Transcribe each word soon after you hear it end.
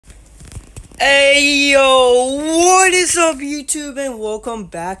Hey yo, what is up YouTube, and welcome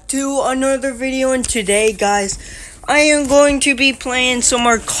back to another video. And today guys, I am going to be playing some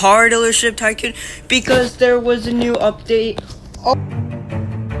more car dealership Tycoon because there was a new update.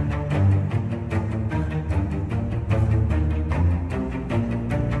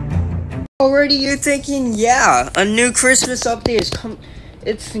 Already you're thinking, yeah, a new Christmas update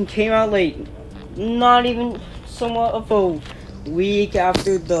came out like not even somewhat of a week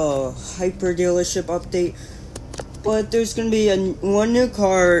after the hyper dealership update. But there's gonna be one new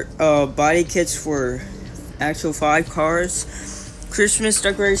car, body kits for actual 5 cars, Christmas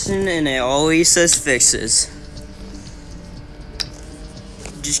decoration, and it always says fixes.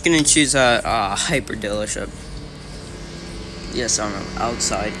 Just gonna choose a hyper dealership. Yes, I'm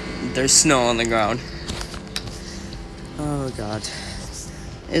outside. There's snow on the ground. Oh god.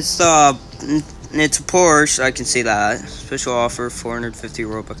 It's a Porsche, I can see that. Special offer, 450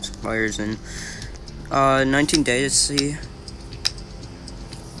 Robux expires in 19 days, see.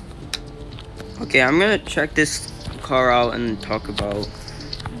 Okay, I'm gonna check this car out and talk about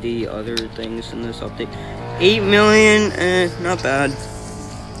the other things in this update. 8 million, not bad.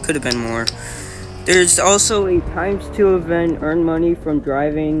 Could have been more. There's also a ×2 event, earn money from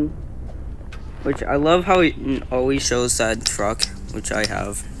driving, which I love how it always shows that truck, which I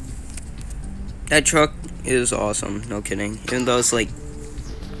have. That truck is awesome, no kidding. Even though it's like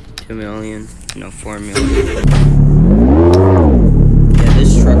 2 million, no, 4 million. Yeah,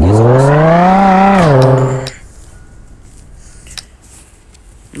 this truck is awesome.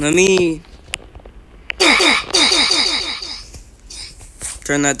 Let me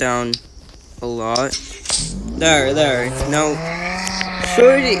turn that down a lot. There. Now,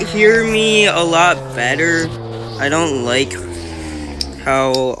 should hear me a lot better. I don't like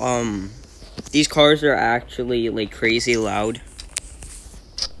how, these cars are actually, like, crazy loud.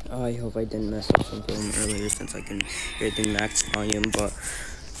 Oh, I hope I didn't mess up something earlier since I can hear the max volume, but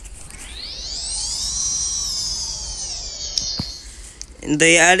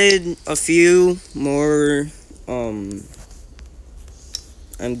they added a few more, I'm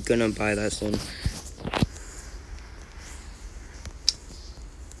gonna buy that soon.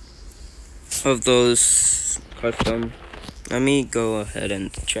 Of those custom. Let me go ahead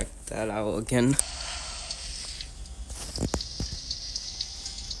and check that out again.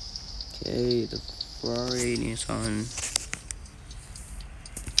 Okay, the Ferrari Nissan.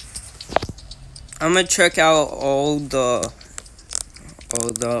 I'm gonna check out all the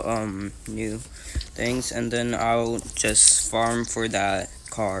new things, and then I'll just farm for that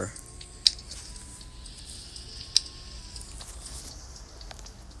car.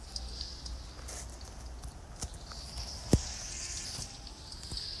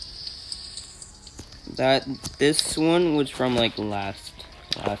 This one was from like last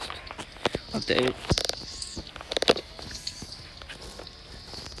update.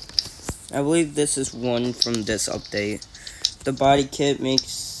 I believe this is one from this update. The body kit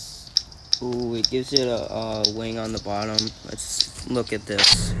makes, ooh, it gives it a wing on the bottom. Let's look at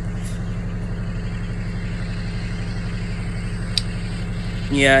this.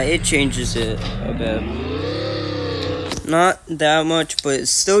 Yeah, it changes it a bit. Not that much, but it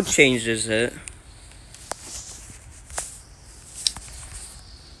still changes it.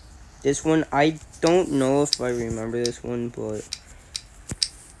 This one, I don't know if I remember this one, but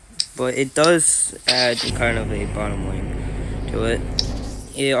it does add kind of a bottom wing to it.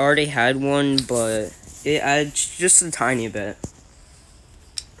 It already had one, but it adds just a tiny bit.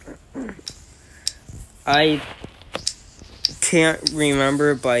 I can't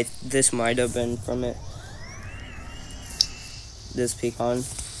remember, but this might have been from it. This pecan.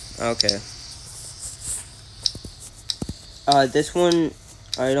 Okay. This one,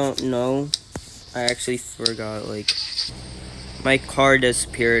 I don't know. I actually forgot, like, my car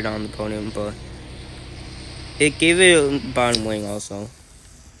disappeared on the podium, but it gave it a bottom wing also.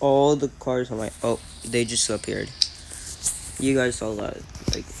 All the cars on my, oh, they just appeared. You guys saw that.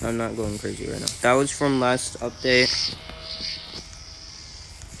 Like, I'm not going crazy right now. That was from last update.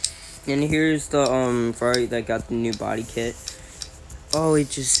 And here's the Ferrari that got the new body kit. Oh, it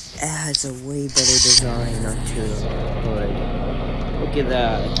just adds a way better design onto the hood. Look at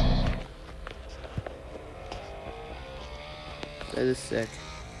that. That is sick.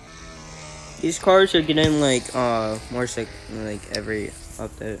 These cars are getting like more sick like every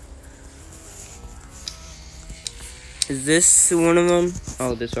update. Is this one of them?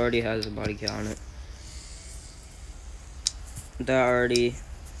 Oh, this already has a body kit on it. That already,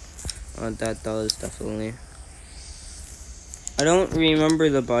 that does definitely. I don't remember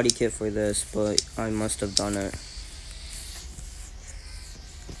the body kit for this, but I must have done it.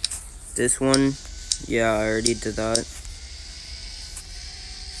 This one, yeah, I already did that.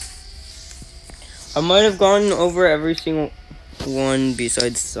 I might have gone over every single one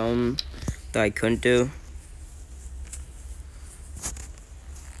besides some that I couldn't do.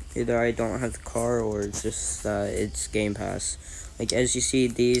 Either I don't have the car or it's just that it's Game Pass. Like, as you see,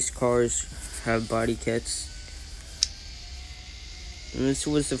 these cars have body kits. And this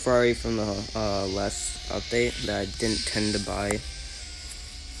was the Ferrari from the last update that I didn't tend to buy.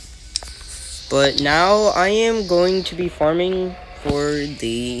 But now I am going to be farming for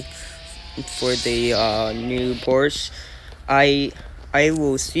the new Porsche. I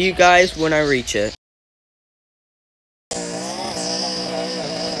will see you guys when I reach it.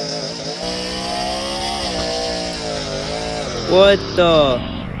 What the?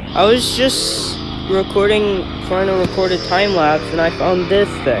 I was just trying to record a time lapse, and I found this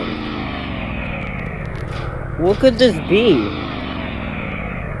thing. What could this be?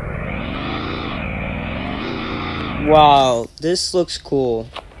 Wow, this looks cool.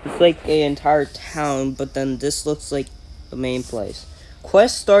 It's like an entire town, but then this looks like the main place.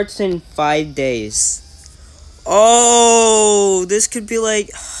 Quest starts in 5 days. Oh, this could be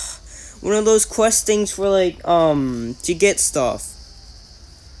like one of those quest things for like to get stuff.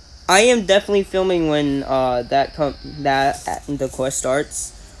 I am definitely filming when the quest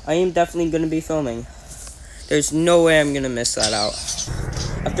starts. I am definitely gonna be filming. There's no way I'm gonna miss that out.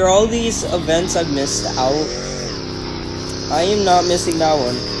 After all these events I've missed out, I am not missing that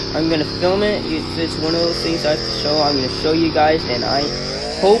one. I'm gonna film it. If it's one of those things I have to show, I'm gonna show you guys, and I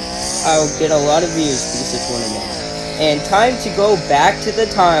hope I'll get a lot of views because it's one of them. And time to go back to the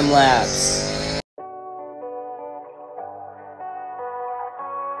time lapse.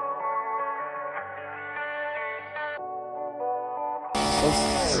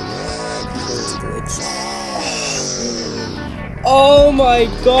 Oh my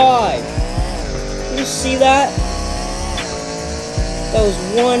god! You see that? That was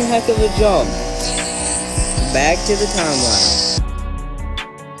one heck of a jump. Back to the time lapse.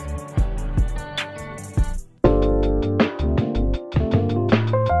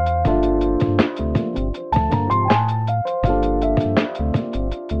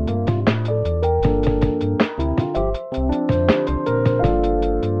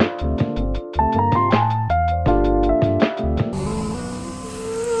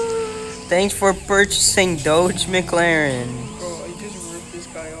 Thanks for purchasing Doge McLaren. Bro, I just ripped this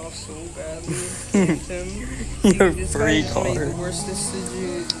guy off so badly. You're This free guy just car. made the worst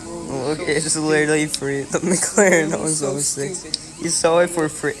decisions, bro. Look, So it's stupid. literally free. The McLaren Bro, was he's so 06. stupid. You saw it for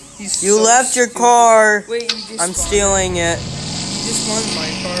free. He's You so left your stupid. car. Wait, you just I'm spawned stealing it. He just spawned my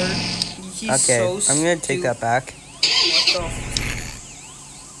car. He's Okay, so I'm gonna take stupid. that back. What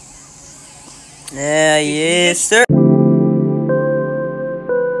the? Yeah, yes, sir.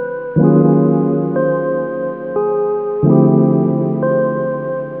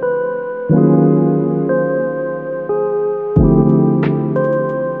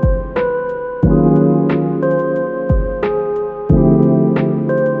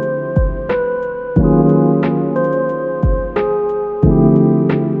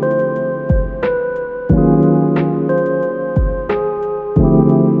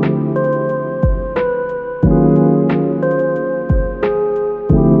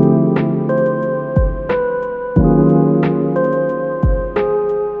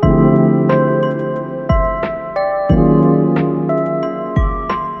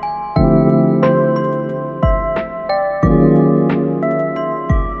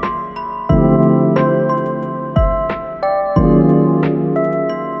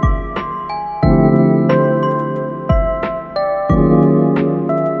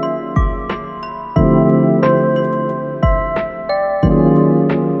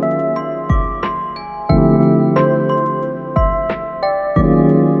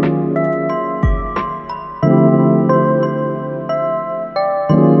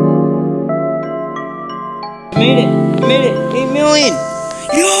 Made it. 8 million.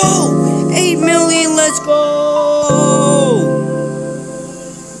 Yo, 8 million. Let's go.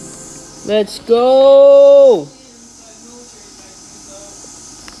 Let's go.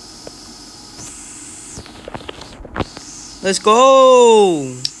 Let's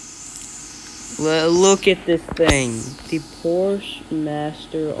go. Look at this thing. The Porsche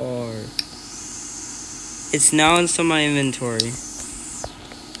Master R. It's now in some of my inventory.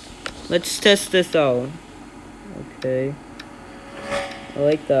 Let's test this out. Okay. I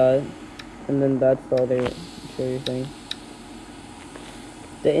like that. And then that's the other interior thing.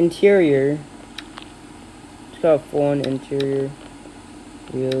 The interior. It's got full-on interior.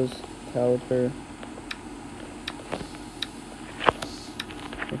 Wheels. Caliper.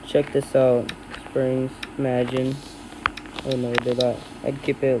 check this out. Springs, imagine. Oh no, did that. I'd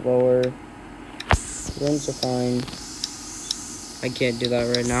keep it lower. Rims are fine. I can't do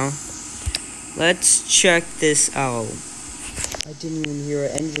that right now. Let's check this out. I didn't even hear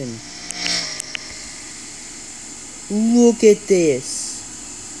an engine. Look at this.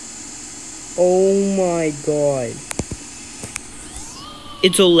 Oh my god.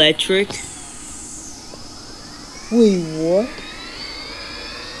 It's electric. Wait, what?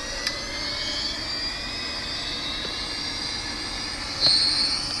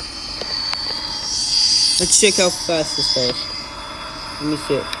 Let's check how fast this goes. Let me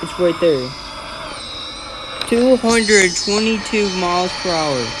see it. It's right there. 222 miles per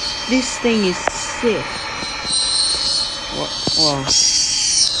hour. This thing is sick. Well,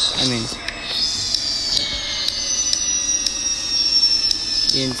 I mean,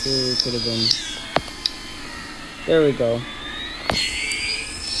 the interior could have been. There we go.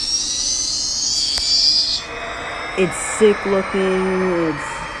 It's sick looking. It's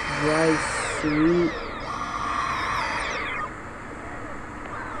dry sweet.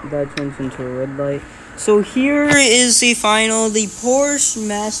 That turns into a red light. So here is the Porsche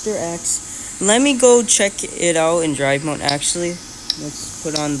Master X. Let me go check it out in drive mode. Actually, let's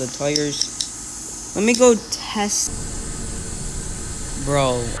put on the tires. Let me go test.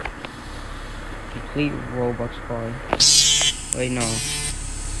 Bro, complete Robux car. Wait, no.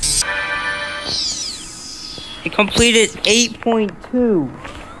 It completed 8.2.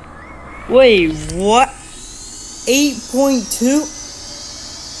 Wait, what? 8.2?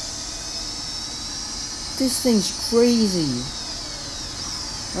 This thing's crazy.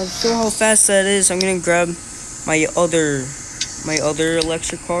 I'll show how fast that is. I'm gonna grab my other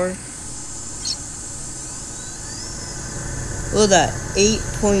electric car. Look at that,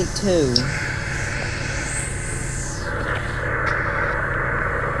 8.2.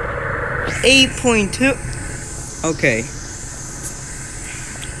 Okay.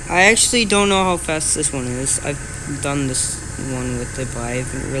 I actually don't know how fast this one is. I've done this one with it, but I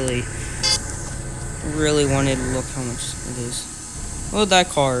haven't really wanted to look how much it is. Look at that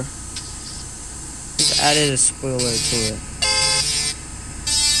car. Just added a spoiler to it.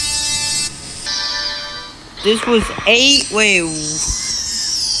 This was 8. Wait.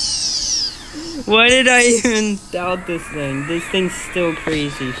 Why did I even doubt this thing? This thing's still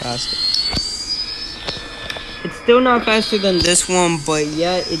crazy faster. It's still not faster than this one, but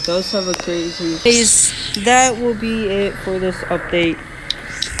yet it does have a crazy pace. That will be it for this update.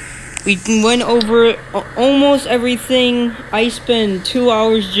 We went over almost everything. I spent 2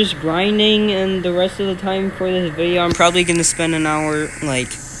 hours just grinding, and the rest of the time for this video, I'm probably going to spend an hour,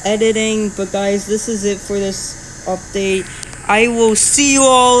 like, editing. But guys, this is it for this update. I will see you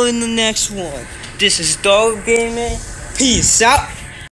all in the next one. This is Dog Gaming. Peace out.